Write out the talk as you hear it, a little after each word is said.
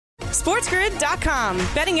SportsGrid.com.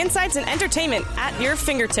 Betting insights and entertainment at your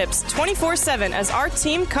fingertips 24/7 as our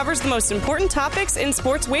team covers the most important topics in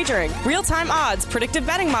sports wagering. Real-time odds, predictive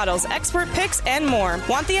betting models, expert picks, and more.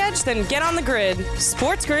 Want the edge? Then get on the grid.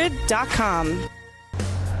 SportsGrid.com.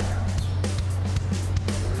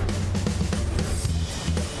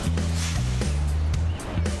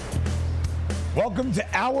 Welcome to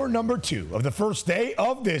hour number 2 of the first day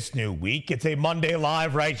of this new week. It's a Monday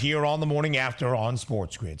live right here on the morning after on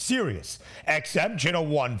Sports Grid. Sirius XM channel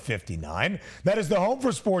 159. That is the home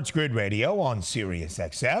for Sports Grid Radio on Sirius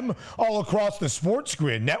XM. All across the Sports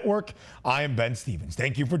Grid network, I am Ben Stevens.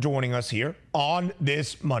 Thank you for joining us here on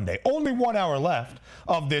this Monday. Only 1 hour left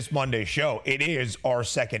of this Monday show. It is our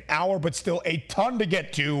second hour, but still a ton to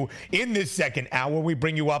get to in this second hour. We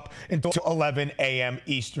bring you up until 11 a.m.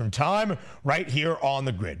 Eastern time right here on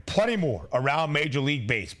the grid. Plenty more around Major League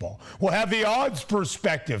Baseball. We'll have the odds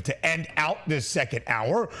perspective to end out this second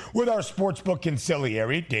hour with our sportsbook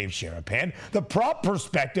consigliere, Dave Sharapan, the prop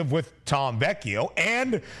perspective with Tom Vecchio,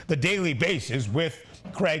 and the daily basis with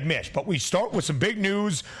Craig Mish. But we start with some big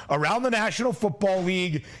news around the National Football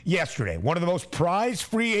League yesterday. One of the most prized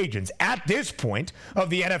free agents at this point of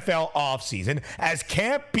the NFL offseason, as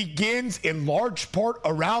camp begins in large part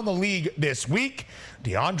around the league this week.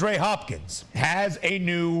 DeAndre Hopkins has a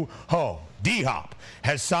new home. D-Hop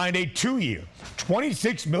has signed a 2-year,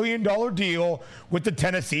 $26 million deal with the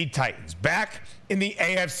Tennessee Titans back in the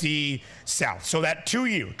AFC South. So that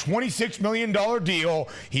 2-year, $26 million deal,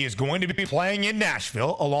 he is going to be playing in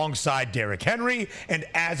Nashville alongside Derrick Henry. And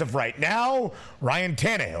as of right now, Ryan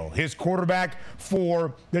Tannehill, his quarterback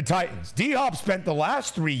for the Titans. D-Hop spent the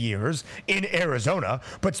last 3 years in Arizona,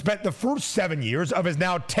 but spent the first 7 years of his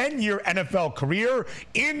now 10-year NFL career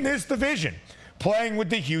in this division, playing with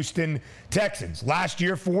the Houston Texans. Last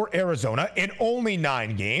year for Arizona, in only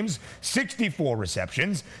 9 games, 64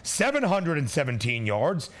 receptions, 717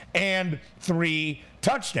 yards, and 3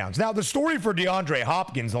 touchdowns. Now, the story for DeAndre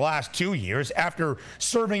Hopkins the last 2 years, after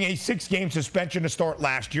serving a 6-game suspension to start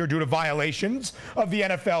last year due to violations of the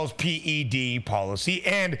NFL's PED policy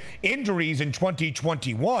and injuries in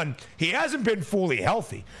 2021, he hasn't been fully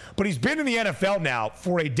healthy, but he's been in the NFL now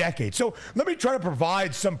for a decade. So let me try to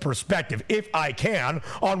provide some perspective, if I can,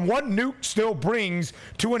 on what Nuke still brings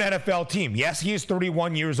to an NFL team. Yes, he is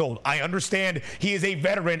 31 years old. I understand he is a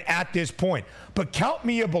veteran at this point, but count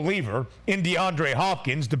me a believer in DeAndre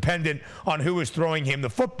Hopkins, dependent on who is throwing him the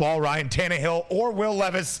football, Ryan Tannehill or Will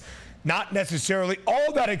Levis. Not necessarily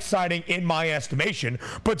all that exciting in my estimation,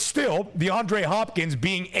 but still, DeAndre Hopkins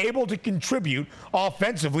being able to contribute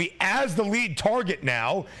offensively as the lead target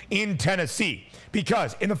now in Tennessee.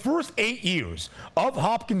 Because in the first 8 years of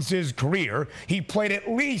Hopkins' career, he played at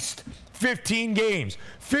least 15 games,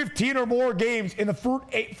 15 or more games in the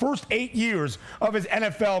first 8 years of his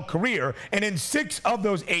NFL career. And in 6 of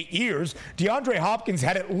those 8 years, DeAndre Hopkins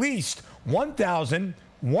had at least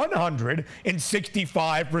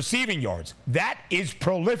 1,165 receiving yards. That is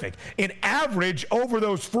prolific. An average over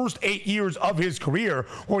those first 8 years of his career,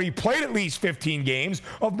 where he played at least 15 games,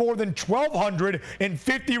 of more than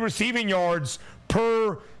 1,250 receiving yards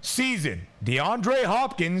per season. DeAndre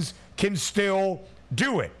Hopkins can still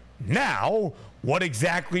do it. Now, what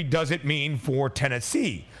exactly does it mean for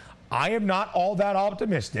Tennessee? I am not all that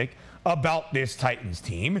optimistic about this Titans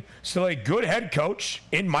team. Still a good head coach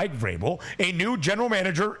in Mike Vrabel, a new general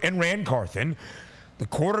manager in Rand Carthen. The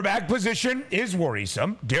quarterback position is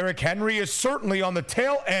worrisome. Derrick Henry is certainly on the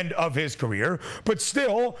tail end of his career, but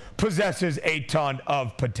still possesses a ton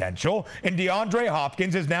of potential. And DeAndre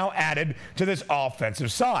Hopkins is now added to this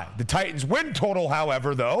offensive side. The Titans win total,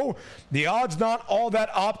 however, though, the odds not all that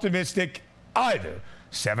optimistic either.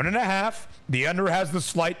 7.5. The under has the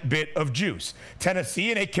slight bit of juice.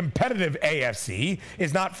 Tennessee, in a competitive AFC,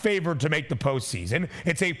 is not favored to make the postseason.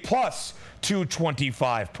 It's a plus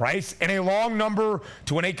 225 price and a long number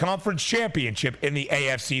to win a conference championship in the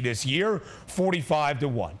AFC this year,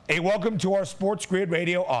 45-1. A welcome to our Sports Grid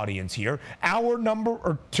Radio audience here. Hour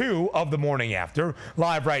number 2 of the morning after,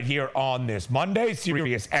 live right here on this Monday,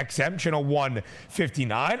 Sirius XM channel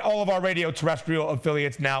 159. All of our radio terrestrial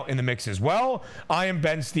affiliates now in the mix as well. I am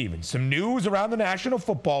Ben Stevens. Some news around the National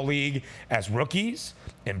Football League as rookies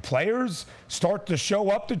and players start to show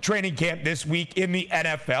up to training camp this week in the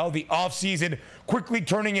NFL. The offseason quickly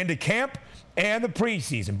turning into camp and the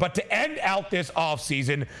preseason. But to end out this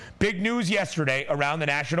offseason, big news yesterday around the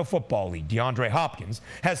National Football League. DeAndre Hopkins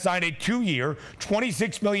has signed a 2-year,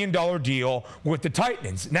 $26 million deal with the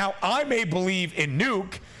Titans. Now, I may believe in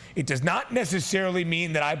Nuke. It does not necessarily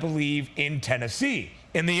mean that I believe in Tennessee.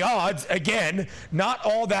 And the odds, again, not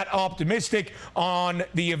all that optimistic on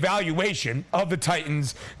the evaluation of the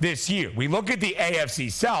Titans this year. We look at the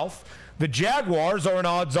AFC South. The Jaguars are an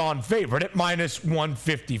odds-on favorite at minus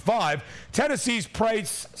 155. Tennessee's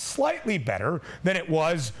price slightly better than it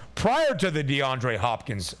was prior to the DeAndre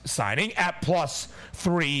Hopkins signing at plus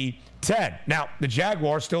 310. Now, the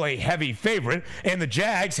Jaguars still a heavy favorite, and the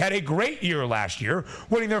Jags had a great year last year,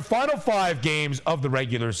 winning their final 5 games of the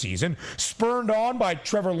regular season, spurred on by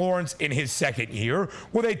Trevor Lawrence in his second year,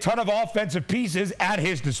 with a ton of offensive pieces at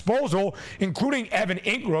his disposal, including Evan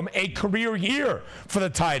Ingram, a career year for the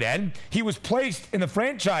tight end. He was placed in the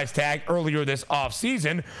franchise tag earlier this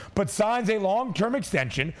offseason, but signs a long-term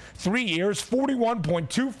extension, 3 years,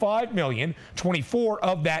 $41.25 million, 24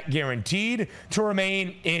 of that guaranteed, to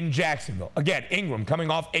remain in Jacksonville. Again, Ingram coming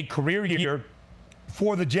off a career year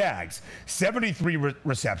for the Jags. 73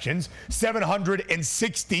 receptions,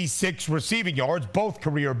 766 receiving yards, both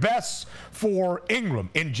career bests for Ingram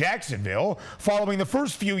in Jacksonville, following the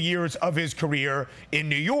first few years of his career in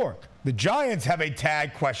New York. The Giants have a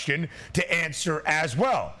tag question to answer as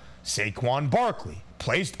well. Saquon Barkley,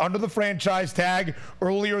 placed under the franchise tag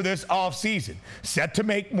earlier this offseason, set to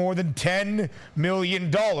make more than $10 million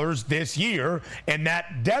this year, and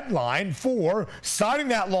that deadline for signing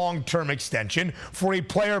that long-term extension for a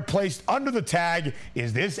player placed under the tag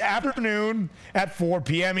is this afternoon at 4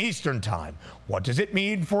 p.m. Eastern Time. What does it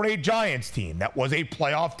mean for a Giants team that was a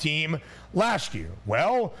playoff team last year?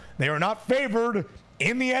 Well, they are not favored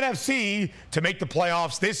in the NFC to make the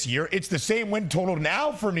playoffs this year. It's the same win total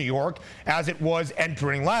now for New York as it was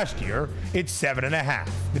entering last year. It's 7.5.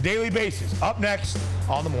 The Daily Basis up next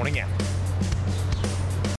on the Morning After.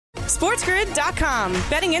 SportsGrid.com.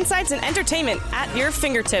 Betting insights and entertainment at your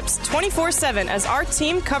fingertips 24/7 as our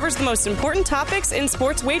team covers the most important topics in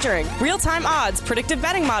sports wagering. Real-time odds, predictive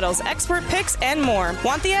betting models, expert picks, and more.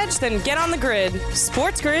 Want the edge? Then get on the grid.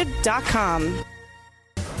 SportsGrid.com.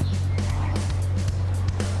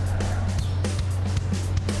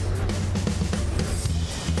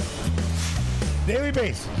 Daily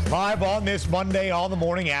Basis, live on this Monday on the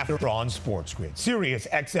Morning After on Sports Grid. Sirius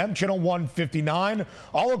XM, channel 159,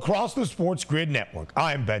 all across the Sports Grid network.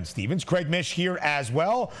 I'm Ben Stevens. Craig Mish here as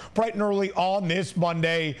well, bright and early on this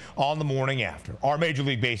Monday on the Morning After. Our Major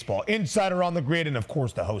League Baseball insider on the grid, and of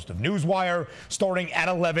course the host of Newswire, starting at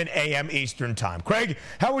 11 a.m. Eastern Time. Craig,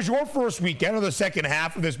 how was your first weekend of the second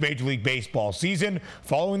half of this Major League Baseball season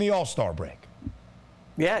following the All-Star break?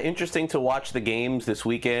 Yeah, interesting to watch the games this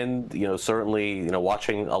weekend. Certainly,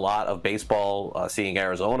 watching a lot of baseball, seeing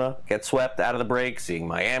Arizona get swept out of the break, seeing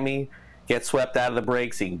Miami get swept out of the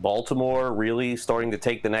break, seeing Baltimore really starting to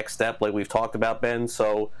take the next step like we've talked about, Ben.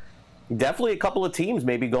 So definitely a couple of teams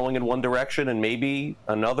maybe going in one direction and maybe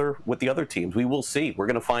another with the other teams. We will see. We're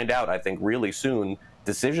going to find out, I think, really soon.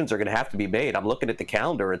 Decisions are going to have to be made. I'm looking at the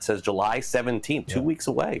calendar. It says July 17th, 2 weeks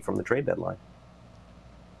away from the trade deadline.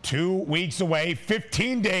 2 weeks away,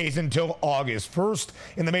 15 days until August 1st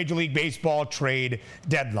in the Major League Baseball trade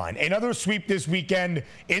deadline. Another sweep this weekend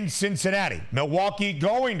in Cincinnati. Milwaukee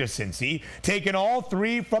going to Cincy, taking all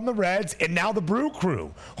 3 from the Reds, and now the Brew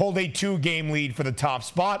Crew hold a 2-game lead for the top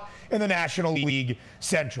spot in the National League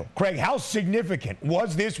Central. Craig, how significant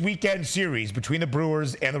was this weekend series between the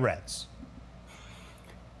Brewers and the Reds?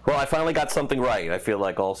 Well, I finally got something right, I feel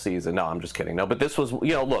like, all season. No, I'm just kidding. No, but this was,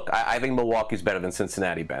 look, I think Milwaukee's better than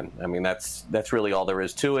Cincinnati, Ben. I mean, that's really all there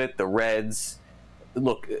is to it. The Reds,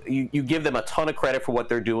 look, you give them a ton of credit for what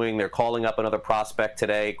they're doing. They're calling up another prospect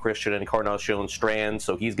today, Christian Encarnacion-Strand,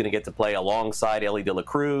 so he's going to get to play alongside Ellie De La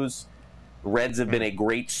Cruz. Reds have been a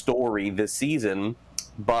great story this season,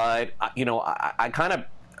 but,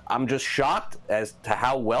 I'm just shocked as to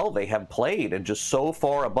how well they have played and just so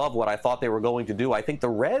far above what I thought they were going to do. I think the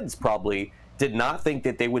Reds probably did not think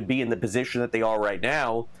that they would be in the position that they are right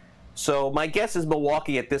now. So my guess is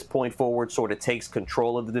Milwaukee at this point forward sort of takes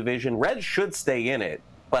control of the division. Reds should stay in it,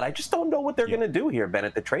 but I just don't know what they're going to do here, Ben,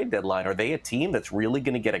 at the trade deadline. Are they a team that's really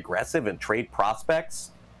going to get aggressive and trade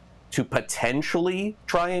prospects to potentially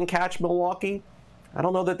try and catch Milwaukee? I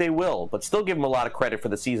don't know that they will, but still give them a lot of credit for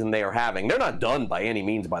the season they are having. They're not done by any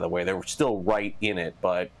means, by the way. They're still right in it,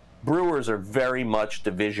 but Brewers are very much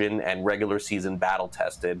division and regular season battle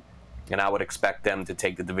tested, and I would expect them to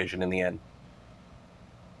take the division in the end.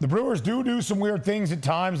 The Brewers do some weird things at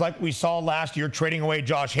times, like we saw last year, trading away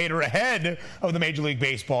Josh Hader ahead of the Major League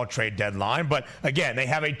Baseball trade deadline. But again, they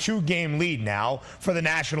have a 2-game lead now for the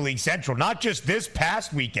National League Central. Not just this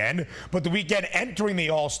past weekend, but the weekend entering the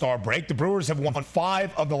All-Star break. The Brewers have won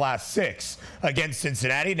 5 of the last 6 against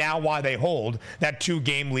Cincinnati. Now why they hold that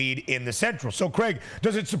 2-game lead in the Central. So, Craig,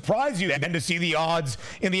 does it surprise you then to see the odds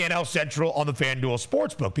in the NL Central on the FanDuel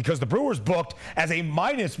Sportsbook? Because the Brewers booked as a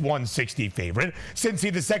minus 160 favorite.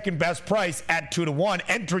 Cincy the second best price at 2-1.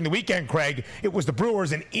 Entering the weekend, Craig, it was the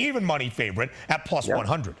Brewers an even money favorite at plus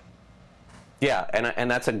 100. Yeah, and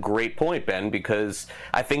that's a great point, Ben, because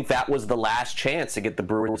I think that was the last chance to get the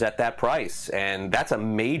Brewers at that price. And that's a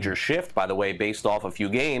major shift, by the way, based off a few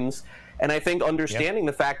games. And I think understanding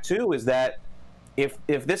the fact, too, is that if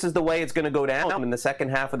this is the way it's going to go down in the second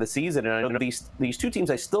half of the season, and I know these two teams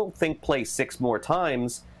I still think play 6 more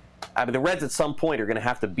times, I mean, the Reds at some point are going to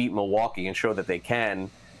have to beat Milwaukee and show that they can.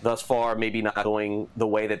 Thus far, maybe not going the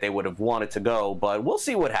way that they would have wanted to go, but we'll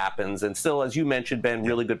see what happens. And still, as you mentioned, Ben,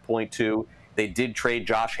 really good point, too. They did trade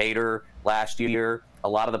Josh Hader last year. A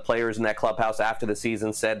lot of the players in that clubhouse after the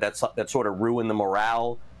season said that sort of ruined the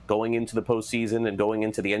morale going into the postseason and going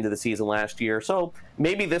into the end of the season last year. So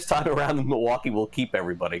maybe this time around, Milwaukee will keep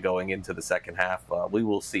everybody going into the second half. We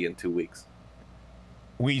will see in 2 weeks.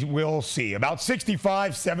 We will see. About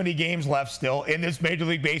 65, 70 games left still in this Major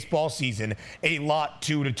League Baseball season. A lot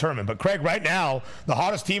to determine. But, Craig, right now, the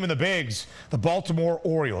hottest team in the bigs, the Baltimore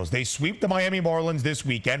Orioles. They sweep the Miami Marlins this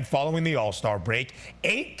weekend following the All-Star break.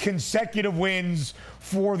 8 consecutive wins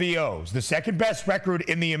for the O's. The second best record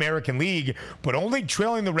in the American League, but only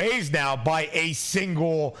trailing the Rays now by a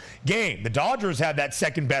single game. The Dodgers have that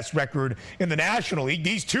second best record in the National League.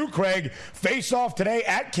 These two, Craig, face off today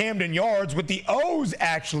at Camden Yards, with the O's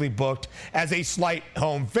actually booked as a slight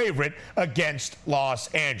home favorite against Los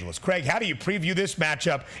Angeles. Craig, how do you preview this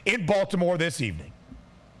matchup in Baltimore this evening?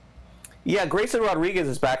 Yeah, Grayson Rodriguez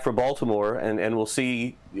is back for Baltimore, and we'll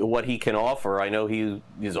see what he can offer. I know he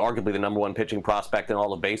is arguably the number 1 pitching prospect in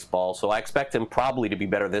all of baseball, so I expect him probably to be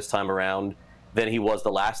better this time around than he was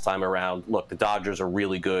the last time around. Look, the Dodgers are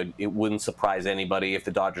really good. It wouldn't surprise anybody if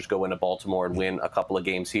the Dodgers go into Baltimore and win a couple of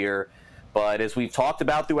games here. But as we've talked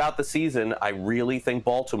about throughout the season, I really think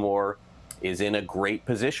Baltimore is in a great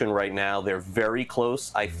position right now. They're very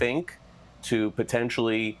close, I think, to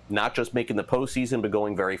potentially not just making the postseason, but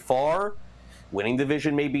going very far. Winning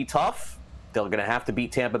division may be tough. They're going to have to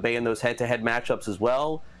beat Tampa Bay in those head-to-head matchups as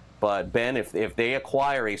well. But, Ben, if they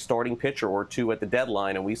acquire a starting pitcher or 2 at the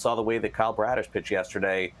deadline, and we saw the way that Kyle Bradish pitched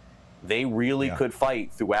yesterday, they really could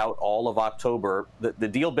fight throughout all of October. The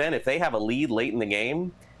deal, Ben, if they have a lead late in the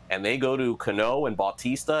game and they go to Cano and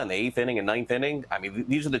Bautista in the 8th inning and 9th inning, I mean,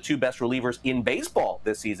 these are the 2 best relievers in baseball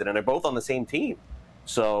this season, and they're both on the same team.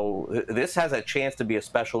 So this has a chance to be a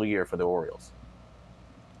special year for the Orioles.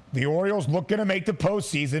 The Orioles looking to make the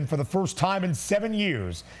postseason for the first time in 7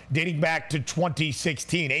 years, dating back to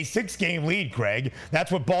 2016. A 6-game lead, Craig.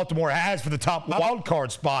 That's what Baltimore has for the top wild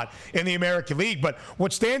card spot in the American League. But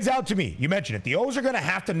what stands out to me, you mentioned it, the O's are going to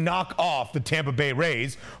have to knock off the Tampa Bay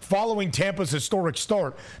Rays following Tampa's historic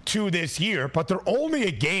start to this year. But they're only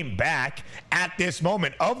a game back at this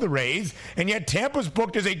moment of the Rays, and yet Tampa's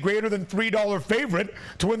booked as a greater than $3 favorite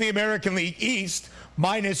to win the American League East,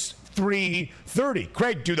 minus 330.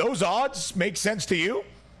 Craig, do those odds make sense to you?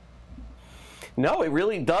 No, it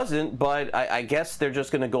really doesn't, but I guess they're just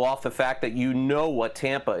going to go off the fact that you know what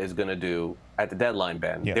Tampa is going to do at the deadline,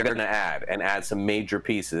 Ben. Yeah. They're going to add some major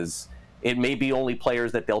pieces. It may be only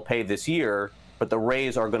players that they'll pay this year, but the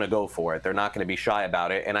Rays are going to go for it. They're not going to be shy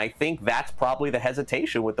about it, and I think that's probably the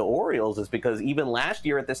hesitation with the Orioles, is because even last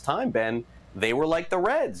year at this time, Ben, they were like the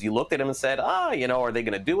Reds. You looked at them and said, are they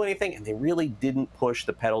going to do anything? And they really didn't push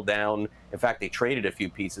the pedal down. In fact, they traded a few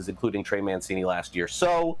pieces, including Trey Mancini last year.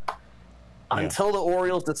 So until the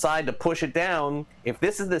Orioles decide to push it down, if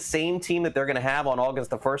this is the same team that they're going to have on August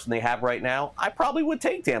the 1st and they have right now, I probably would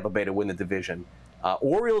take Tampa Bay to win the division.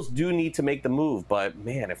 Orioles do need to make the move, but,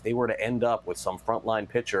 man, if they were to end up with some frontline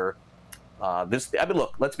pitcher,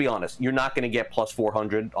 look, let's be honest. You're not going to get plus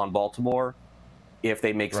 400 on Baltimore if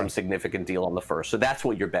they make some significant deal on the first. So that's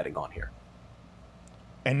what you're betting on here.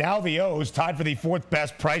 And now the O's tied for the 4th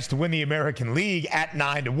best price to win the American League at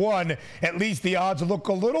 9-1. At least the odds look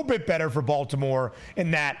a little bit better for Baltimore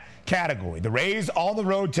in that category. The Rays on the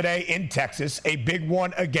road today in Texas, a big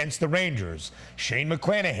one against the Rangers. Shane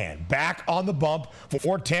McClanahan back on the bump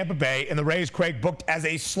for Tampa Bay, and the Rays, Craig, booked as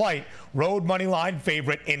a slight road money line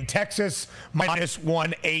favorite in Texas, minus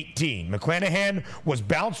 118. McClanahan was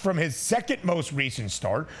bounced from his second most recent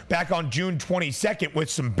start back on June 22nd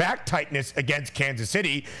with some back tightness against Kansas City.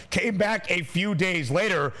 3, came back a few days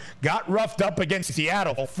later, got roughed up against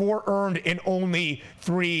Seattle, 4 earned in only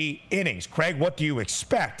 3 innings. Craig, what do you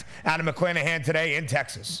expect out of McClanahan today in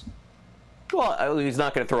Texas? Well, he's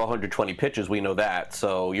not going to throw 120 pitches. We know that.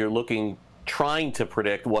 So you're trying to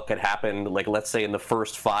predict what could happen, like let's say in the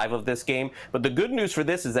first 5 of this game. But the good news for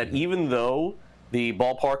this is that even though the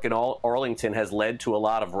ballpark in Arlington has led to a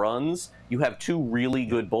lot of runs, you have 2 really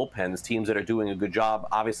good bullpens, teams that are doing a good job.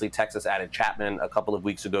 Obviously, Texas added Chapman a couple of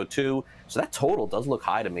weeks ago, too. So that total does look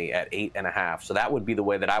high to me at 8.5. So that would be the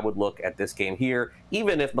way that I would look at this game here,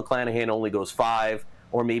 even if McClanahan only goes 5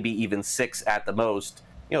 or maybe even 6 at the most.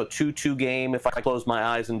 2-2 game if I close my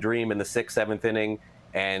eyes and dream in the 6th, 7th inning.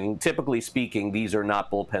 And typically speaking, these are not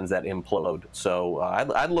bullpens that implode. So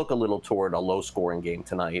I'd look a little toward a low-scoring game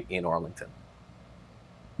tonight in Arlington.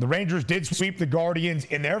 The Rangers did sweep the Guardians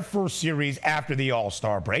in their first series after the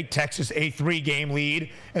All-Star break. Texas a 3-game lead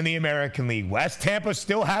in the American League West. Tampa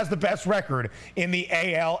still has the best record in the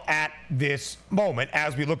AL at this moment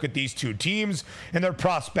as we look at these 2 teams and their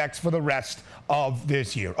prospects for the rest of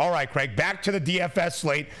this year. All right, Craig, back to the DFS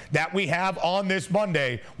slate that we have on this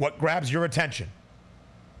Monday. What grabs your attention?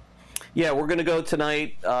 Yeah, we're going to go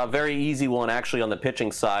tonight. Very easy one, actually, on the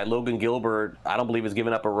pitching side. Logan Gilbert, I don't believe has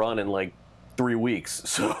given up a run in like 3 weeks.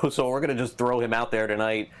 So we're going to just throw him out there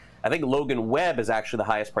tonight. I think Logan Webb is actually the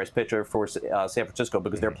highest priced pitcher for San Francisco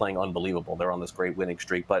because they're playing unbelievable. They're on this great winning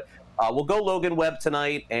streak. But we'll go Logan Webb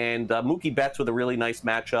tonight, and Mookie Betts with a really nice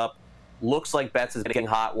matchup. Looks like Betts is getting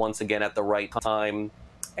hot once again at the right time.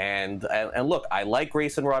 And look, I like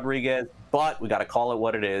Grayson Rodriguez, but we got to call it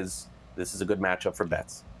what it is. This is a good matchup for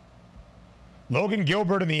Betts. Logan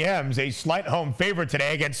Gilbert and the M's, a slight home favorite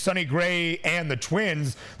today against Sonny Gray and the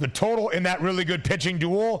Twins. The total in that really good pitching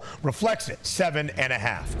duel reflects it,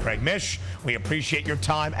 7.5. Craig Mish, we appreciate your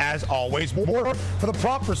time as always. More for the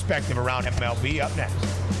prop perspective around MLB up next.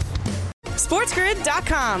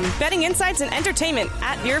 SportsGrid.com. Betting insights and entertainment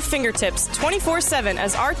at your fingertips 24/7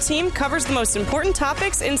 as our team covers the most important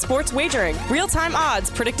topics in sports wagering. Real-time odds,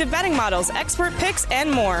 predictive betting models, expert picks, and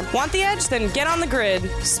more. Want the edge? Then get on the grid.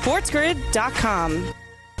 SportsGrid.com.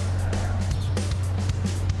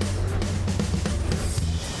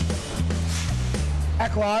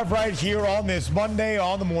 Back live right here on this Monday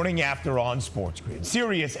on the morning after on Sports Grid.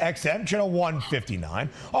 Sirius XM, channel 159,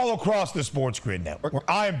 all across the Sports Grid network.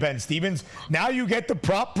 I am Ben Stevens. Now you get the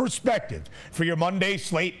prop perspective for your Monday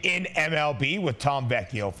slate in MLB with Tom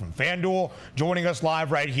Vecchio from FanDuel joining us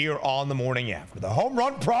live right here on the morning after. The home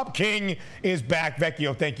run prop king is back.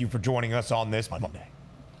 Vecchio, thank you for joining us on this Monday.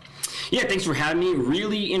 Yeah, thanks for having me.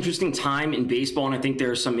 Really interesting time in baseball, and I think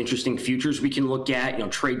there are some interesting futures we can look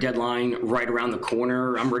at. Trade deadline right around the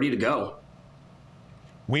corner. I'm ready to go.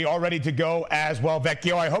 We are ready to go as well,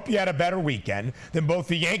 Vecchio. I hope you had a better weekend than both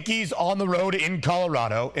the Yankees on the road in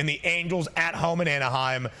Colorado and the Angels at home in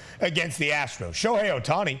Anaheim against the Astros. Shohei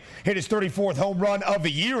Ohtani hit his 34th home run of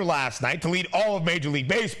the year last night to lead all of Major League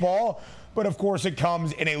Baseball. But, of course, it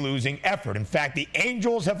comes in a losing effort. In fact, the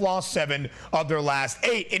Angels have lost 7 of their last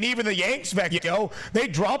 8. And even the Yanks, Vecchio, they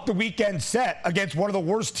dropped the weekend set against one of the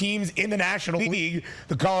worst teams in the National League,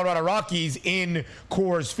 the Colorado Rockies, in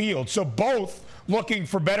Coors Field. So both looking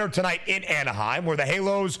for better tonight in Anaheim, where the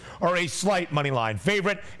Halos are a slight moneyline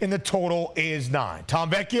favorite, and the total is 9. Tom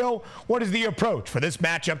Vecchio, what is the approach for this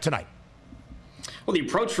matchup tonight? Well, the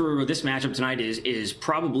approach for this matchup tonight is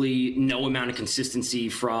probably no amount of consistency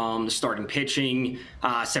from the starting pitching.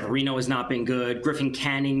 Severino has not been good. Griffin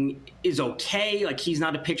Canning is okay. Like, he's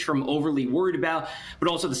not a pitcher I'm overly worried about. But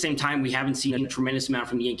also at the same time, we haven't seen a tremendous amount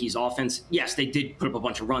from the Yankees offense. Yes, they did put up a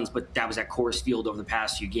bunch of runs, but that was at Coors Field over the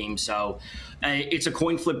past few games. So it's a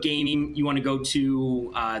coin flip game. You want to go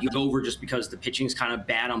to the over just because the pitching is kind of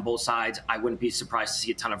bad on both sides. I wouldn't be surprised to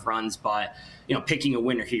see a ton of runs, but picking a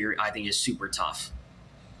winner here I think is super tough.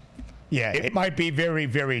 Yeah, it might be very,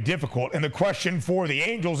 very difficult. And the question for the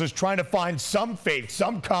Angels is trying to find some faith,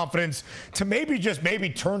 some confidence to maybe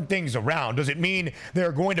turn things around. Does it mean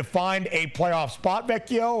they're going to find a playoff spot,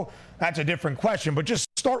 Vecchio? That's a different question. But just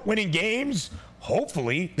start winning games.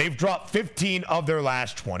 Hopefully, they've dropped 15 of their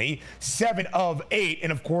last 20, 7 of 8,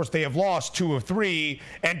 and of course, they have lost 2 of 3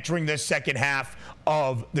 entering the second half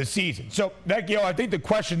of the season. So, Vecchio, I think the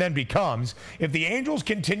question then becomes, if the Angels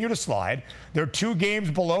continue to slide, they're 2 games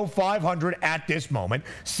below 500 at this moment,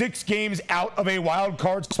 6 games out of a wild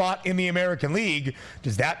card spot in the American League,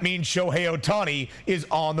 does that mean Shohei Ohtani is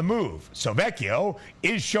on the move? So, Vecchio,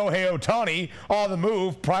 is Shohei Ohtani on the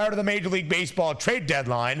move prior to the Major League Baseball trade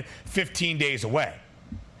deadline 15 days away?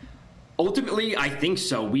 Ultimately, I think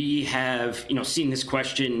so. We have, seen this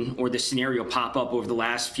question or this scenario pop up over the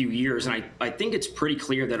last few years, and I think it's pretty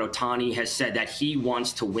clear that Ohtani has said that he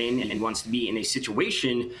wants to win and wants to be in a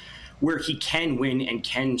situation where he can win and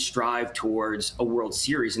can strive towards a World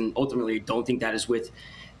Series. And ultimately, I don't think that is with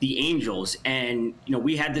the Angels. And,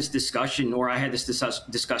 we had this discussion, or I had this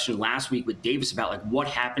discussion last week with Davis about like what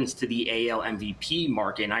happens to the AL MVP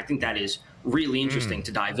market. And I think that is really interesting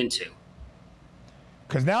to dive into.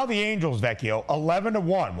 Because now the Angels, Vecchio,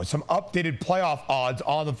 11-1 with some updated playoff odds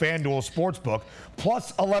on the FanDuel Sportsbook,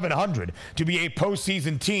 plus 1,100 to be a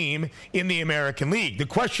postseason team in the American League. The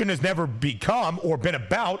question has never become or been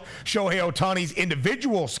about Shohei Ohtani's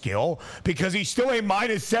individual skill, because he's still a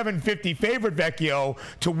minus 750 favorite, Vecchio,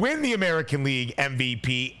 to win the American League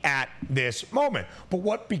MVP at this moment. But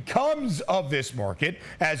what becomes of this market,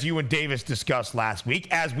 as you and Davis discussed last week,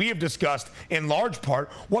 as we have discussed in large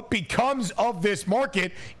part, what becomes of this market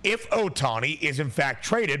if Ohtani is in fact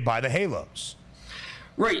traded by the Halos?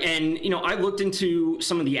 Right. And, I looked into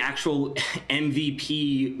some of the actual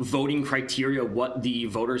MVP voting criteria, what the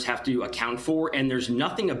voters have to account for, and there's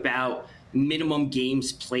nothing about minimum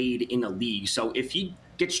games played in a league. So if he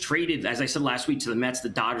gets traded, as I said last week, to the Mets, the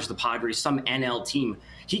Dodgers, the Padres, some NL team,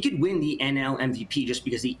 he could win the NL MVP just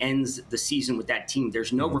because he ends the season with that team.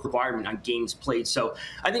 There's no requirement on games played. So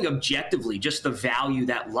I think objectively, just the value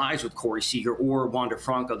that lies with Corey Seager or Wander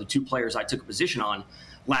Franco, the two players I took a position on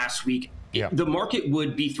last week, the market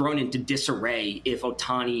would be thrown into disarray if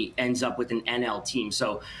Ohtani ends up with an NL team.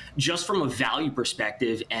 So just from a value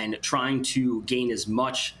perspective and trying to gain as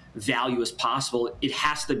much value as possible, it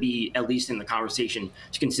has to be at least in the conversation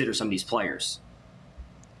to consider some of these players.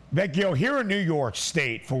 Vecchio, here in New York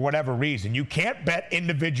State, for whatever reason, you can't bet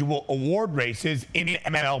individual award races in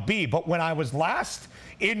MLB. But when I was last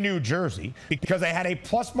in New Jersey, because I had a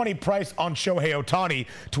plus money price on Shohei Ohtani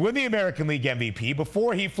to win the American League MVP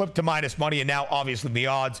before he flipped to minus money, and now obviously the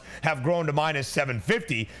odds have grown to minus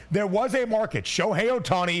 750, there was a market, Shohei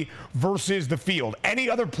Ohtani versus the field. Any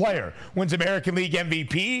other player wins American League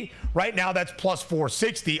MVP, right now that's plus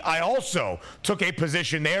 460. I also took a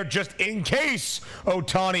position there just in case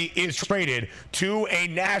Ohtani is traded to a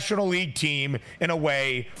National League team and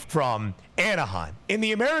away from Anaheim. In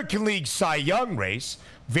the American League Cy Young race,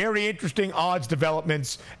 very interesting odds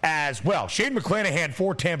developments as well. Shane McClanahan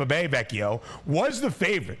for Tampa Bay, Vecchio, was the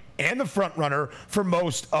favorite and the front runner for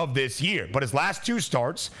most of this year, but his last two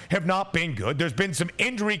starts have not been good. There's been some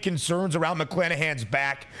injury concerns around McClanahan's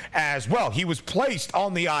back as well. He was placed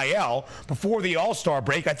on the IL before the All-Star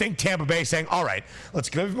break. I think Tampa Bay saying, all right, let's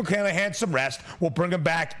give McClanahan some rest. We'll bring him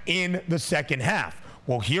back in the second half.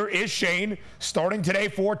 Well, here is Shane starting today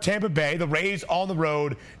for Tampa Bay. The Rays on the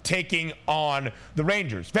road taking on the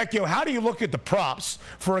Rangers. Vecchio, how do you look at the props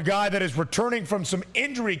for a guy that is returning from some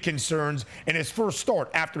injury concerns in his first start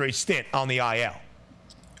after a stint on the IL?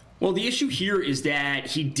 Well, the issue here is that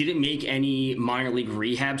he didn't make any minor league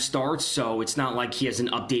rehab starts, so it's not like he has an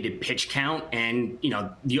updated pitch count. And,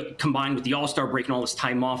 combined with the All-Star break and all this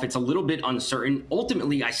time off, it's a little bit uncertain.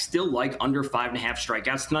 Ultimately, I still like under 5.5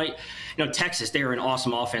 strikeouts tonight. Texas, they're an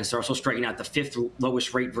awesome offense. They're also striking out the fifth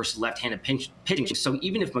lowest rate versus left-handed pitching. So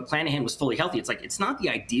even if McClanahan was fully healthy, it's not the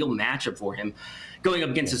ideal matchup for him going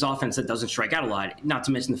up against his offense that doesn't strike out a lot, not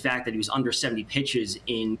to mention the fact that he was under 70 pitches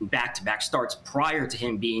in back-to-back starts prior to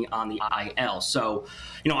him being on the IL. So,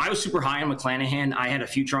 I was super high on McClanahan. I have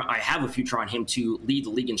a future on him to lead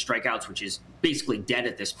the league in strikeouts, which is basically dead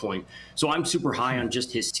at this point. So I'm super high on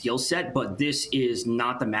just his skill set, but this is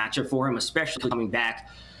not the matchup for him, especially coming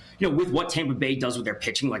back with what Tampa Bay does with their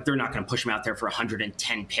pitching. They're not going to push him out there for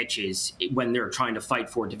 110 pitches when they're trying to fight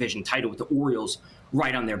for a division title with the Orioles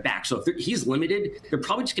right on their back. So if he's limited, they're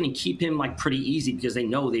probably just going to keep him pretty easy because they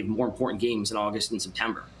know they have more important games in August and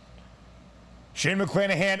September. Shane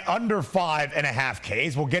McClanahan under 5.5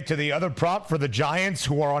 Ks. We'll get to the other prop for the Giants,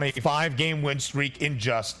 who are on a 5-game win streak in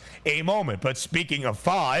just a moment. But speaking of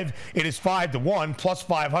 5, it is 5-1 plus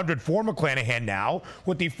 500 for McClanahan now,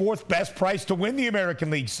 with the fourth best price to win the American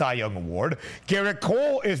League Cy Young Award. Garrett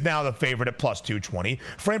Cole is now the favorite at plus 220.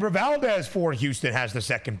 Framber Valdez for Houston has the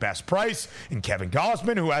second best price, and Kevin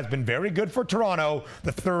Gausman, who has been very good for Toronto,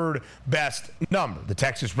 the third best number. The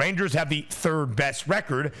Texas Rangers have the third best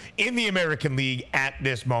record in the American League at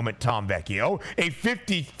this moment, Tom Vecchio, a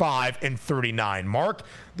 55-39 mark.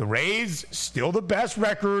 The Rays still the best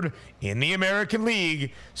record in the American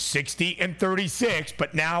League, 60-36,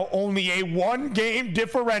 but now only a 1-game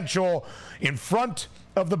differential in front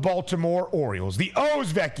of the Baltimore Orioles. The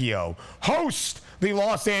O's, Vecchio, host the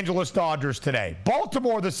Los Angeles Dodgers today.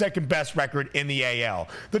 Baltimore, the second best record in the AL.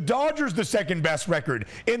 The Dodgers, the second best record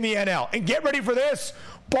in the NL. And get ready for this.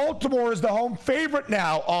 Baltimore is the home favorite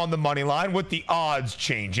now on the money line, with the odds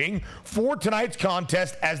changing for tonight's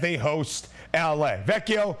contest as they host LA.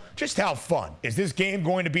 Vecchio, just how fun is this game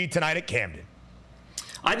going to be tonight at Camden?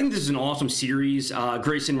 I think this is an awesome series.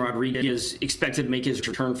 Grayson Rodriguez expected to make his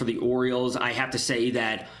return for the Orioles. I have to say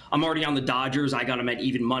that I'm already on the Dodgers. I got them at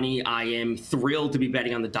even money. I am thrilled to be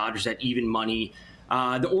betting on the Dodgers at even money.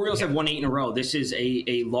 The Orioles have won 8 in a row. This is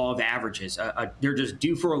a law of averages. They're just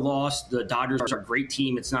due for a loss. The Dodgers are a great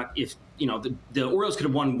team. It's not if the Orioles could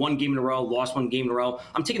have won 1 game in a row, lost 1 game in a row.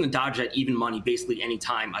 I'm taking the Dodgers at even money basically any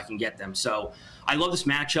time I can get them. So I love this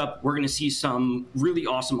matchup. We're going to see some really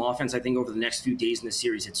awesome offense, I think, over the next few days in the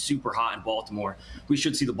series. It's super hot in Baltimore. We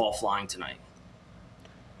should see the ball flying tonight.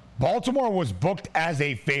 Baltimore was booked as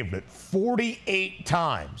a favorite 48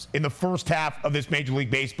 times in the first half of this Major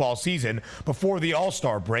League Baseball season before the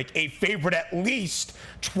All-Star break. A favorite at least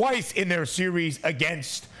twice in their series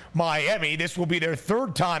against Miami. This will be their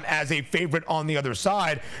third time as a favorite on the other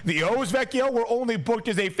side. The O's, Vecchio, were only booked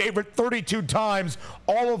as a favorite 32 times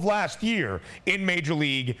all of last year in Major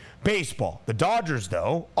League Baseball. The Dodgers,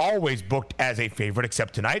 though, always booked as a favorite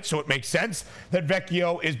except tonight, so it makes sense that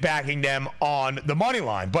Vecchio is backing them on the money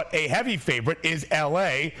line. But a heavy favorite is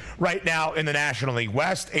LA right now in the National League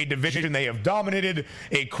West, a division they have dominated,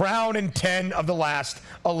 a crown in 10 of the last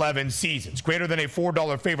 11 seasons. Greater than a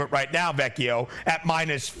 $4 favorite right now, Vecchio, at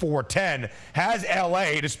minus 410. Has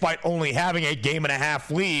LA, despite only having a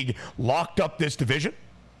game-and-a-half lead, locked up this division?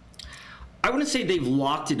 I wouldn't say they've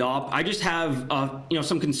locked it up. I just have,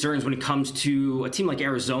 some concerns when it comes to a team like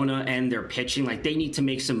Arizona and their pitching. Like, they need to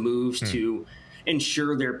make some moves to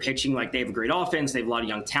ensure their pitching. Like, they have a great offense, they have a lot of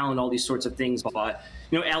young talent, all these sorts of things. But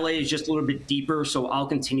LA is just a little bit deeper, so I'll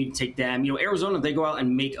continue to take them. Arizona, they go out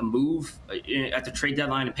and make a move at the trade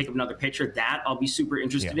deadline and pick up another pitcher. That I'll be super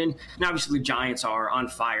interested in. And obviously, the Giants are on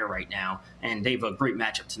fire right now, and they have a great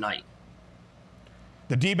matchup tonight.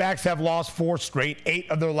 The D-backs have lost 4 straight,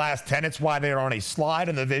 8 of their last 10. It's why they are on a slide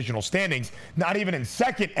in the divisional standings, not even in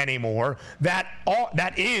second anymore. That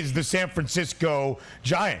is the San Francisco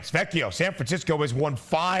Giants. Vecchio, San Francisco has won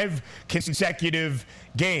 5 consecutive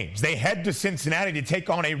games. They head to Cincinnati to take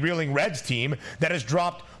on a reeling Reds team that has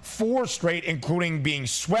dropped 4 straight, including being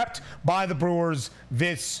swept by the Brewers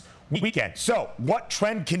this weekend. So, what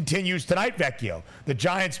trend continues tonight, Vecchio? The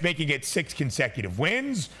Giants making it 6 consecutive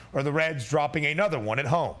wins, or the Reds dropping another one at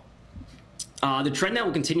home? The trend that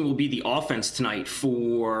will continue will be the offense tonight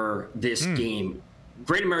for this game.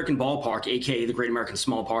 Great American Ballpark, a.k.a. the Great American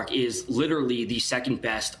Small Park, is literally the second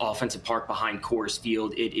best offensive park behind Coors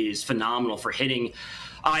Field. It is phenomenal for hitting.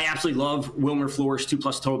 I absolutely love Wilmer Flores, 2+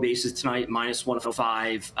 total bases tonight, minus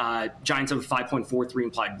 105. Giants have a 5.43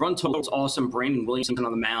 implied run total. It's awesome. Brandon Williamson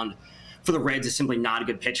on the mound for the Reds is simply not a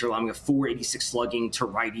good pitcher, allowing a 486 slugging to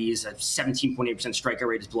righties. A 17.8% strikeout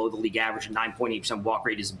rate is below the league average. A 9.8% walk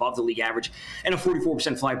rate is above the league average. And a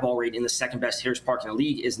 44% fly ball rate in the second best hitters park in the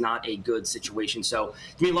league is not a good situation. So,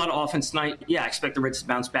 give me a lot of offense tonight. Yeah, I expect the Reds to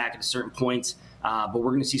bounce back at a certain point. But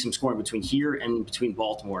we're going to see some scoring between here and between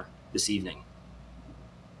Baltimore this evening.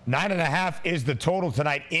 9.5 is the total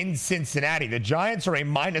tonight in Cincinnati. The Giants are a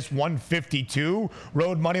minus 152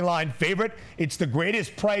 road money line favorite. It's the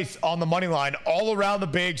greatest price on the money line all around the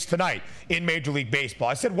bigs tonight in Major League Baseball.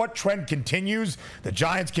 I said, what trend continues? The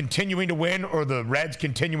Giants continuing to win or the Reds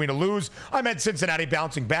continuing to lose? I meant Cincinnati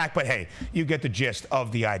bouncing back, but hey, you get the gist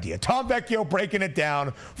of the idea. Tom Vecchio breaking it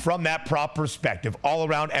down from that prop perspective all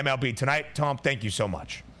around MLB tonight. Tom, thank you so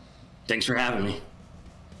much. Thanks for having me.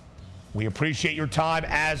 We appreciate your time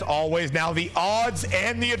as always. Now the odds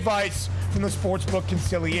and the advice from the Sportsbook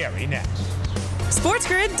Consigliere next.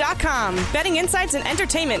 SportsGrid.com. Betting insights and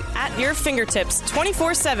entertainment at your fingertips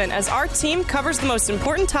 24/7 as our team covers the most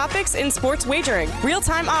important topics in sports wagering.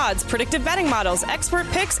 Real-time odds, predictive betting models, expert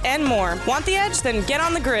picks, and more. Want the edge? Then get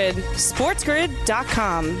on the grid.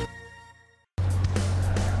 SportsGrid.com.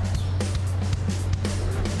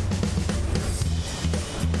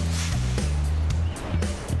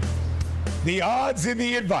 The odds and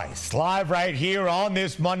the advice, live right here on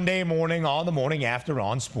this Monday morning, on the morning after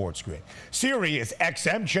on Sports Grid. Sirius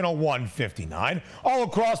XM Channel 159, all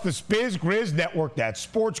across the Spiz Grizz network, that's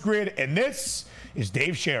Sports Grid, and this is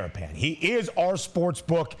Dave Sharapan. He is our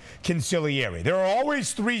sportsbook consigliere. There are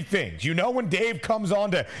always three things. You know, when Dave comes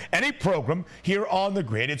on to any program here on the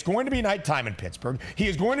grid, it's going to be nighttime in Pittsburgh. He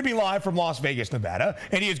is going to be live from Las Vegas, Nevada,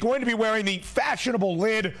 and he is going to be wearing the fashionable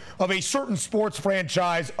lid of a certain sports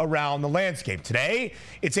franchise around the landscape. Today,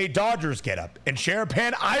 it's a Dodgers getup. And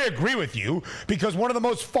Sharapan, I agree with you, because one of the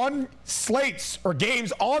most fun slates or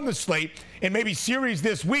games on the slate and maybe series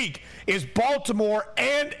this week is Baltimore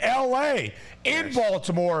and LA in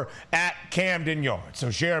Baltimore at Camden Yards. So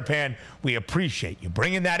Sharapan, we appreciate you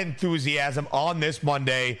bringing that enthusiasm on this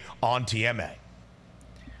Monday on TMA.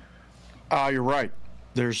 You're right.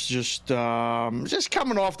 There's just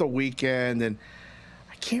coming off the weekend, and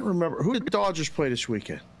I can't remember who the Dodgers play this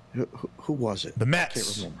weekend. Who was it? The Mets. I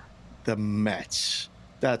can't remember. The Mets.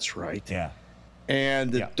 That's right. Yeah.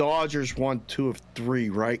 And the Dodgers won 2 of 3,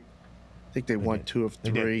 right? I think they won 2 of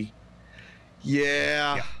 3.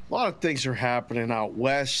 Yeah, a lot of things are happening out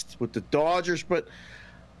west with the Dodgers, but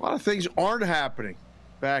a lot of things aren't happening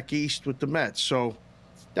back east with the Mets. So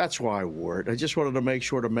that's why I wore it. I just wanted to make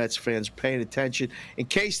sure the Mets fans paying attention. In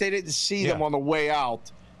case they didn't see them on the way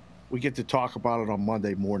out, we get to talk about it on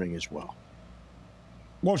Monday morning as well.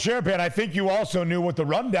 Well, Sharapan, I think you also knew what the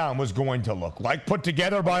rundown was going to look like, put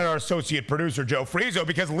together by our associate producer, Joe Frieso,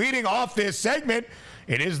 because leading off this segment,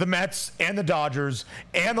 it is the Mets and the Dodgers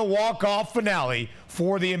and the walk-off finale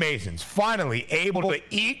for the Amazons. Finally able to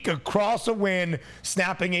eke across a win,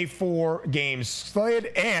 snapping a 4-game skid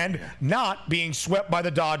and not being swept by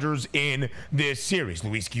the Dodgers in this series.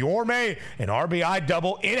 Luis Guillorme, an RBI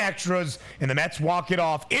double in extras, and the Mets walk it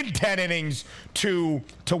off in 10 innings,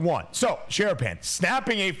 2-1. So, Sharapan,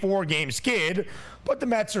 snapping a 4-game skid, but the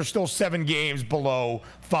Mets are still 7 games below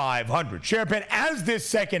 500. Sharapan, as this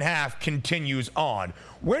second half continues on,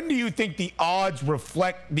 when do you think the odds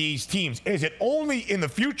reflect these teams? Is it only in the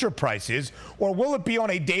future prices, or will it be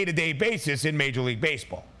on a day-to-day basis in Major League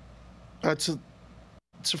Baseball? It's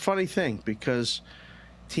a funny thing, because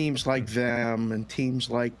teams like them and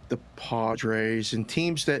teams like the Padres and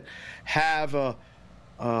teams that have a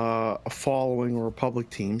following or public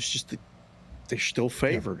teams, they're still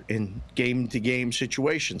favored in game-to-game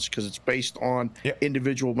situations because it's based on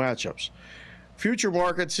individual matchups. Future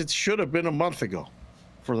markets, it should have been a month ago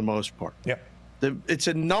for the most part. It's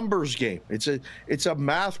a numbers game. It's a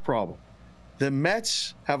math problem. The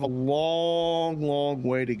Mets have a long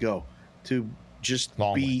way to go to just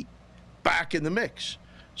be back in the mix.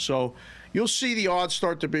 So you'll see the odds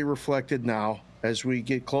start to be reflected now as we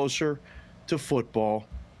get closer to football.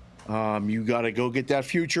 You got to go get that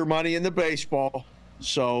future money in the baseball.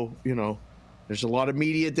 So, there's a lot of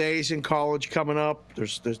media days in college coming up.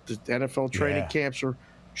 There's the NFL training camps are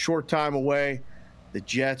short time away. The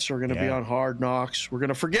Jets are going to be on Hard Knocks. We're going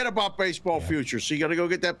to forget about baseball futures. So you got to go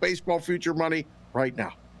get that baseball future money right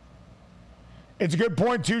now. It's a good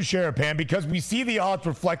point, too, Sharapan, because we see the odds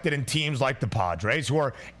reflected in teams like the Padres, who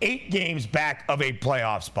are 8 games back of a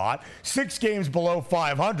playoff spot, 6 games below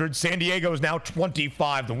 500. San Diego is now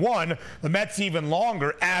 25-1. The Mets even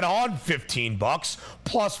longer, add on $15,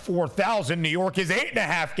 plus 4,000. New York is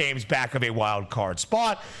 8.5 games back of a wild card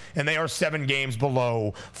spot, and they are 7 games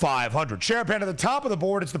below 500. Sharapan, at the top of the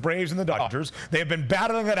board, it's the Braves and the Dodgers. They have been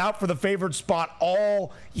battling it out for the favored spot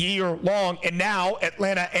all year long, and now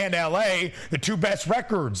Atlanta and LA, the 2 best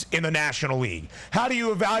records in the National League. How do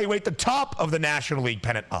you evaluate the top of the National League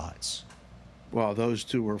pennant odds? Well, those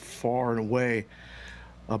 2 are far and away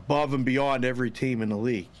above and beyond every team in the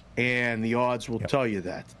league, and the odds will tell you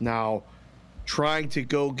that. Now, trying to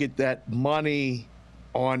go get that money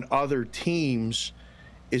on other teams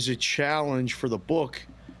is a challenge for the book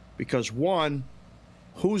because, one,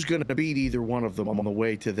 who's going to beat either one of them on the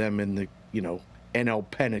way to them in the, NL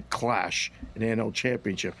pennant clash, an NL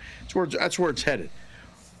championship? That's where it's headed.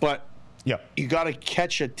 But you got to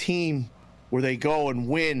catch a team where they go and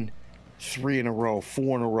win 3 in a row,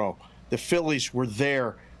 4 in a row. The Phillies were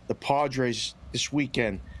there. The Padres this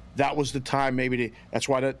weekend, that was the time that's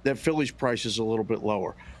why that Phillies price is a little bit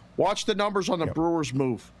lower. Watch the numbers on the Brewers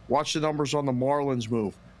move. Watch the numbers on the Marlins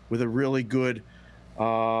move with a really good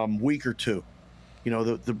week or two.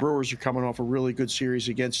 The Brewers are coming off a really good series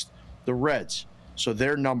against the Reds. So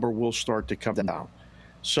their number will start to come down.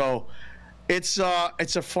 So it's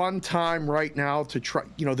a fun time right now to try.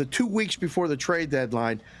 The 2 weeks before the trade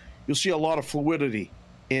deadline, you'll see a lot of fluidity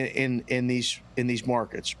in these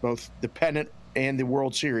markets, both the pennant and the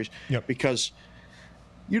World Series. Because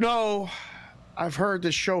I've heard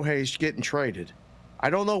that Shohei's getting traded. I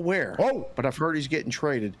don't know where, but I've heard he's getting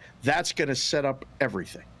traded. That's going to set up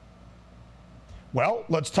everything. Well,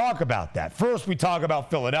 let's talk about that. First, we talk about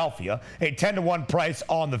Philadelphia, a 10-1 price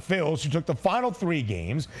on the Phils, who took the final 3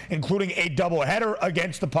 games, including a doubleheader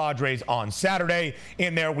against the Padres on Saturday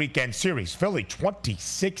in their weekend series. Philly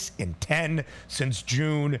 26-10 since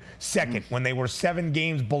June 2nd, when they were 7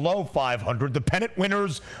 games below 500. The pennant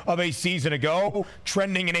winners of a season ago,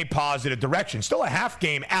 trending in a positive direction. Still a half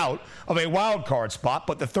game out of a wild card spot,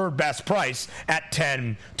 but the third best price at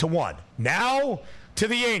 10-1. Now, to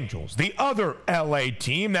the Angels, the other LA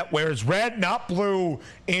team that wears red, not blue,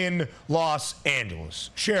 in Los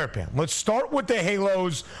Angeles. Sharapan, let's start with the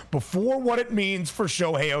Halos before what it means for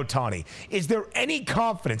Shohei Ohtani. Is there any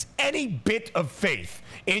confidence, any bit of faith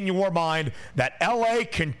in your mind that LA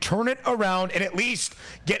can turn it around and at least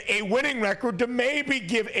get a winning record to maybe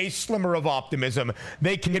give a slimmer of optimism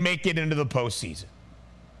they can make it into the postseason?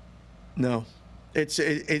 No.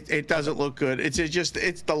 It doesn't look good. It's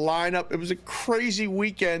the lineup. It was a crazy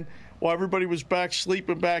weekend while everybody was back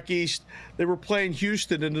sleeping back east. They were playing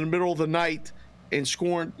Houston in the middle of the night and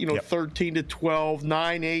scoring, 13-12,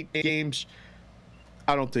 9-8 games.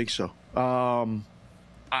 I don't think so. I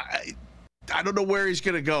don't know where he's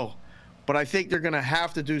going to go, but I think they're going to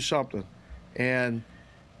have to do something. And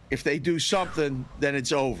if they do something, then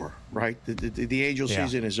it's over, right? The Angel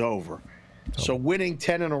season is over. So winning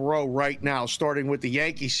 10 in a row right now, starting with the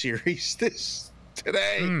Yankee series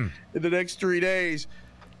today, in the next 3 days,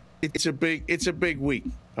 it's a big week.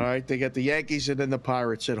 All right, they got the Yankees and then the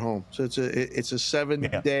Pirates at home. So it's a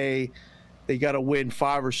 7-day. They got to win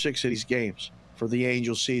 5 or 6 of these games for the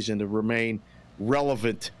Angel season to remain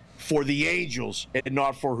relevant for the Angels and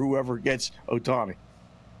not for whoever gets Ohtani.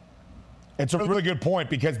 It's a really good point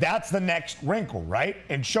because that's the next wrinkle, right?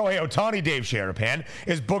 And Shohei Ohtani, Dave Sharapan,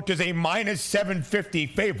 is booked as a minus 750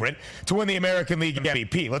 favorite to win the American League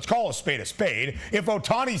MVP. Let's call a spade a spade. If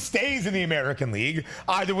Ohtani stays in the American League,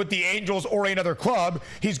 either with the Angels or another club,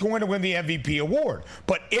 he's going to win the MVP award.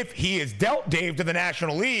 But if he is dealt, Dave, to the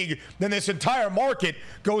National League, then this entire market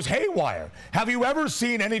goes haywire. Have you ever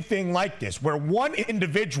seen anything like this, where one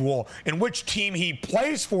individual in which team he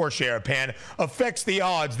plays for, Sharapan, affects the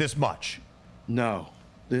odds this much? No,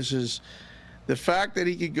 this is the fact that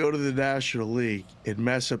he could go to the National League and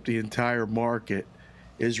mess up the entire market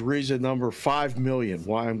is reason number 5 million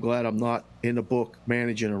why I'm glad I'm not in the book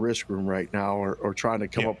managing a risk room right now or trying to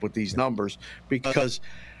come up with these numbers, because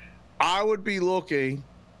I would be looking,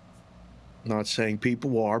 not saying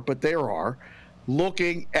people are, but there are,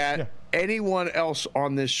 looking at anyone else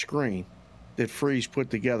on this screen that Freeze put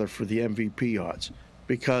together for the MVP odds,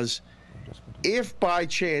 because if by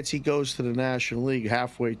chance he goes to the National League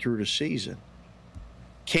halfway through the season,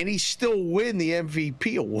 can he still win the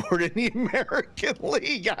MVP award in the American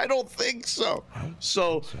League? I don't think so.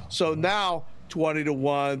 So now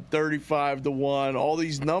 20-1, 35-1, all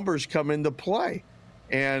these numbers come into play.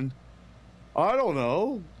 And I don't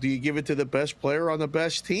know. Do you give it to the best player on the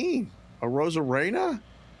best team? A Rosarena?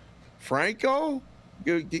 Franco?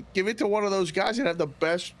 Give it to one of those guys that have the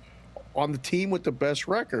best on the team with the best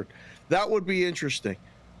record. That would be interesting,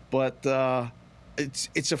 but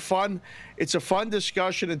it's a fun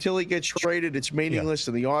discussion until he gets traded. It's meaningless,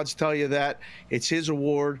 and the odds tell you that it's his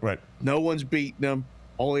award. Right. No one's beating him.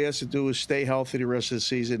 All he has to do is stay healthy the rest of the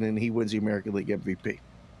season, and he wins the American League MVP.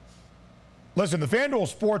 Listen, the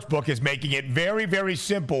FanDuel Sportsbook is making it very, very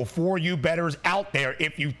simple for you bettors out there.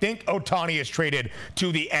 If you think Ohtani is traded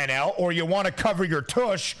to the NL or you want to cover your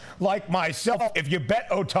tush like myself, if you bet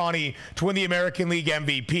Ohtani to win the American League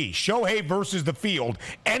MVP, Shohei versus the field,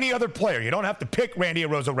 any other player, you don't have to pick Randy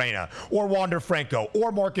Arozarena or Wander Franco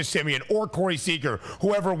or Marcus Semien or Corey Seager,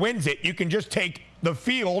 whoever wins it, you can just take the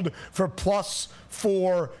field for plus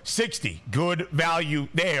 460. Good value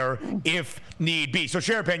there if need be. So,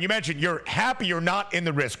 Sharapan, you mentioned you're happy you're not in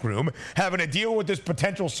the risk room, having to deal with this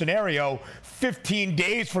potential scenario 15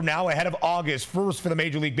 days from now ahead of August 1st for the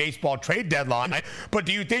Major League Baseball trade deadline. But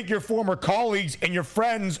do you think your former colleagues and your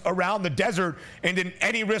friends around the desert and in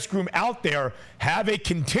any risk room out there have a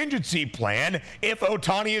contingency plan if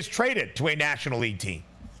Ohtani is traded to a National League team?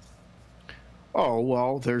 Oh,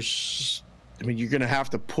 well, you're going to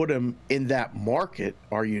have to put him in that market,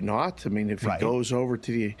 are you not? I mean, if he goes over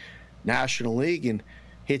to the National League and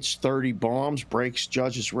hits 30 bombs, breaks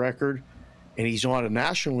Judge's record, and he's on a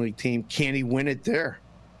National League team, can he win it there?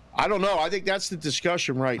 I don't know. I think that's the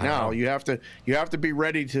discussion right now. You have to be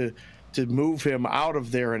ready to move him out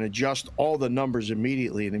of there and adjust all the numbers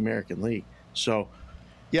immediately in the American League. So,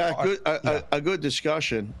 a good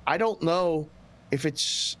discussion. I don't know if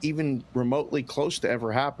it's even remotely close to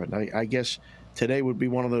ever happen. I guess today would be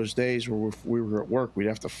one of those days where if we were at work, we'd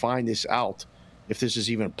have to find this out if this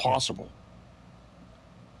is even possible.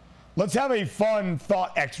 Let's have a fun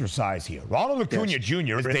thought exercise here. Ronald Acuna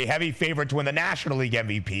Jr. is a heavy favorite to win the National League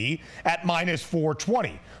MVP at minus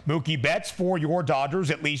 420. Mookie Betts for your Dodgers,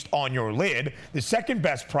 at least on your lid, the second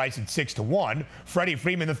best price at 6-1. Freddie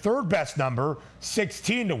Freeman, the third best number,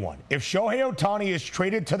 16-1. If Shohei Ohtani is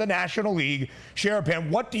traded to the National League, Sharapan,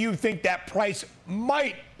 what do you think that price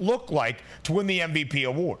might look like to win the MVP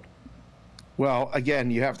award? Well, again,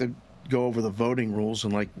 you have to go over the voting rules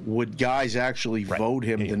and, like, would guys actually vote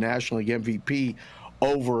him the National League MVP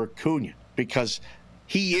over Acuna? Because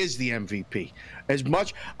he is the MVP. As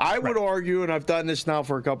much, I would argue, and I've done this now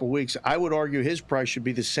for a couple of weeks, I would argue his price should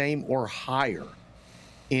be the same or higher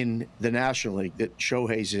in the National League that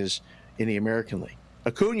Shohei's is in the American League.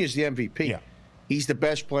 Acuna's the MVP. Yeah. He's the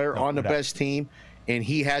best player on the best team, and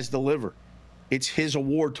he has delivered. It's his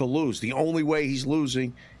award to lose. The only way he's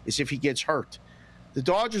losing is if he gets hurt. The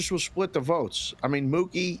Dodgers will split the votes. I mean,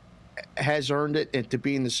 Mookie has earned it and to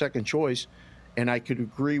being the second choice, and I could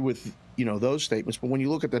agree with those statements. But when you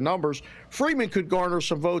look at the numbers, Freeman could garner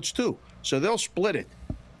some votes too. So they'll split it.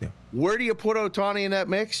 Yeah. Where do you put Ohtani in that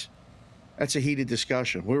mix? That's a heated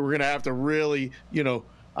discussion. We're going to have to really,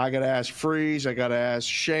 I got to ask Freeze, I got to ask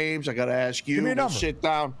Shames, I got to ask you. We'll sit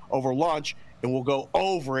down over lunch and we'll go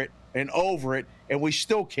over it, and we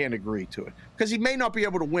still can't agree to it because he may not be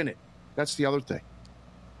able to win it. That's the other thing.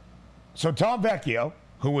 So Tom Vecchio,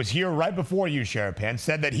 who was here right before you, Sharapan,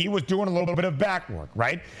 said that he was doing a little bit of back work,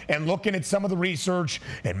 right? And looking at some of the research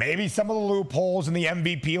and maybe some of the loopholes in the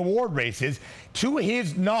MVP award races. To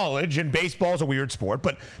his knowledge, and baseball is a weird sport,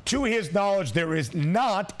 but to his knowledge, there is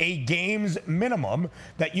not a games minimum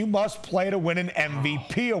that you must play to win an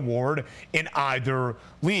MVP award in either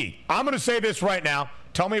league. I'm going to say this right now.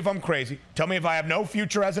 Tell me if I'm crazy. Tell me if I have no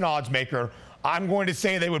future as an odds maker. I'm going to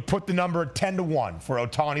say they would put the number at 10-1 for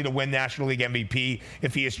Ohtani to win National League MVP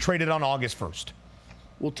if he is traded on August 1st.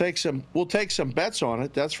 We'll take some bets on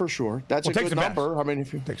it. That's for sure. That's a good number. I mean,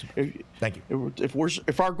 thank you.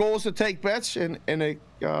 If our goal is to take bets and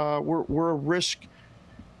we're a risk,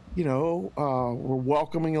 we're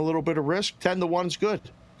welcoming a little bit of risk. 10-1's good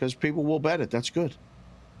because people will bet it. That's good.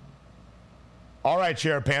 All right,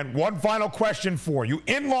 Sharapan, one final question for you.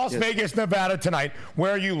 In Las Vegas, Nevada tonight,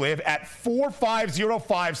 where you live, at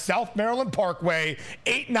 4505 South Maryland Parkway,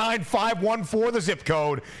 89514 the zip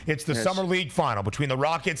code. It's the Summer League final between the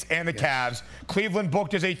Rockets and the Cavs. Cleveland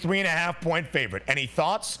booked as a 3.5-point favorite. Any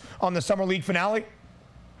thoughts on the Summer League finale?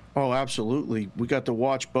 Oh, absolutely. We got to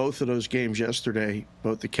watch both of those games yesterday,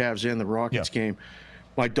 both the Cavs and the Rockets game.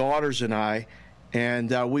 My daughters and I. And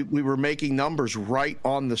we were making numbers right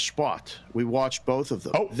on the spot. We watched both of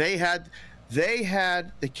them. Oh. They had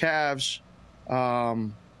the Cavs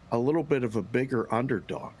a little bit of a bigger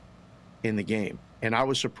underdog in the game, and I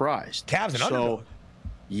was surprised. Cavs an underdog.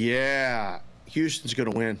 Yeah, Houston's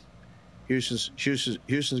going to win. Houston's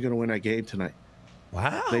going to win that game tonight.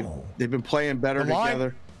 Wow. They've been playing better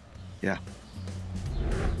together. Yeah.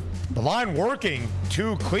 The line working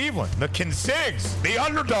to Cleveland. The Consigs, the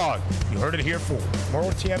underdog. You heard it here first. More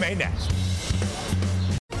with TMA next.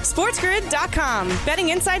 SportsGrid.com. Betting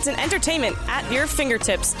insights and entertainment at your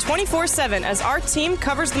fingertips 24/7 as our team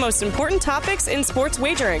covers the most important topics in sports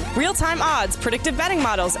wagering. Real-time odds, predictive betting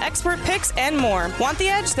models, expert picks, and more. Want the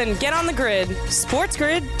edge? Then get on the grid.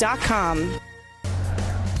 SportsGrid.com.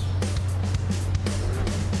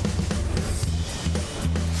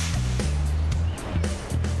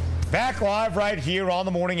 Back live right here on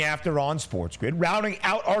the morning after on Sports Grid, rounding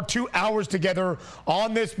out our 2 hours together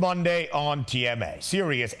on this Monday on TMA.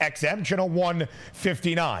 Sirius XM, channel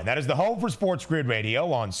 159. That is the home for Sports Grid Radio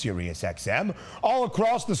on Sirius XM, all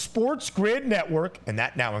across the Sports Grid network, and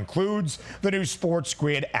that now includes the new Sports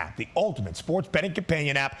Grid app, the ultimate sports betting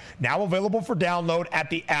companion app, now available for download at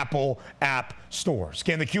the Apple App Store.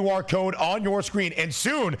 Scan the QR code on your screen, and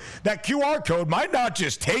soon that QR code might not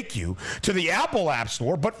just take you to the Apple App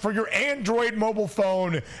Store, but for your Android mobile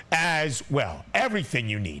phone as well. Everything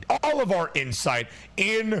you need, all of our insight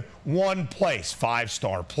in one place.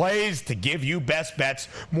 5-star plays to give you best bets,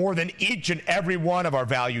 more than each and every one of our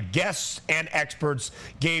valued guests and experts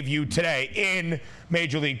gave you today in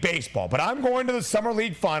Major League Baseball. But I'm going to the Summer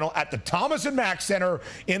League final at the Thomas & Mack Center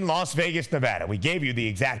in Las Vegas, Nevada. We gave you the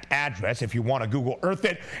exact address if you want to Google Earth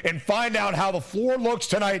it and find out how the floor looks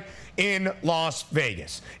tonight in Las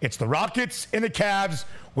Vegas. It's the Rockets and the Cavs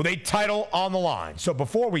with a title on the line. So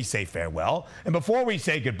before we say farewell and before we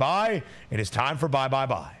say goodbye, it is time for bye, bye,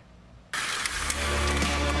 bye.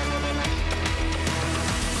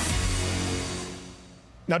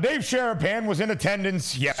 Now, Dave Sharapan was in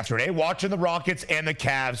attendance yesterday watching the Rockets and the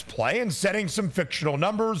Cavs play and setting some fictional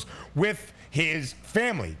numbers with his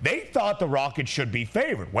family. They thought the Rockets should be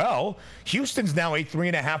favored. Well, Houston's now a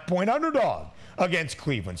 3.5-point underdog against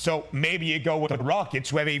Cleveland. So maybe you go with the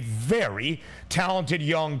Rockets, who have a very talented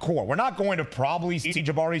young core. We're not going to probably see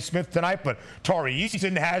Jabari Smith tonight, but Tari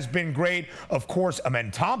Eason has been great. Of course,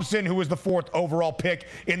 Amen Thompson, who was the 4th overall pick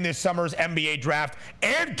in this summer's NBA draft,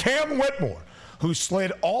 and Cam Whitmore, who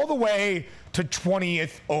slid all the way to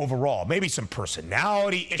 20th overall. Maybe some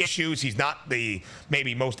personality issues. He's not the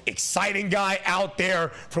maybe most exciting guy out there.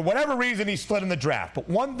 For whatever reason, he slid in the draft. But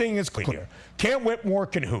one thing is clear. Cam Whitmore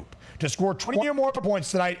can hoop. To score 20 or more points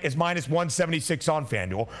tonight is minus 176 on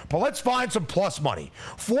FanDuel. But let's find some plus money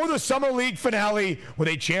for the Summer League finale with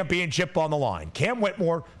a championship on the line. Cam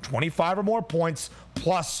Whitmore, 25 or more points,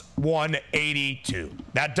 plus 182.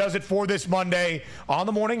 That does it for this Monday on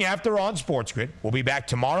the morning after on Sports Grid. We'll be back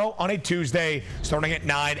tomorrow on a Tuesday starting at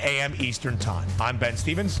 9 a.m. Eastern Time. I'm Ben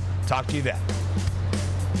Stevens. Talk to you then.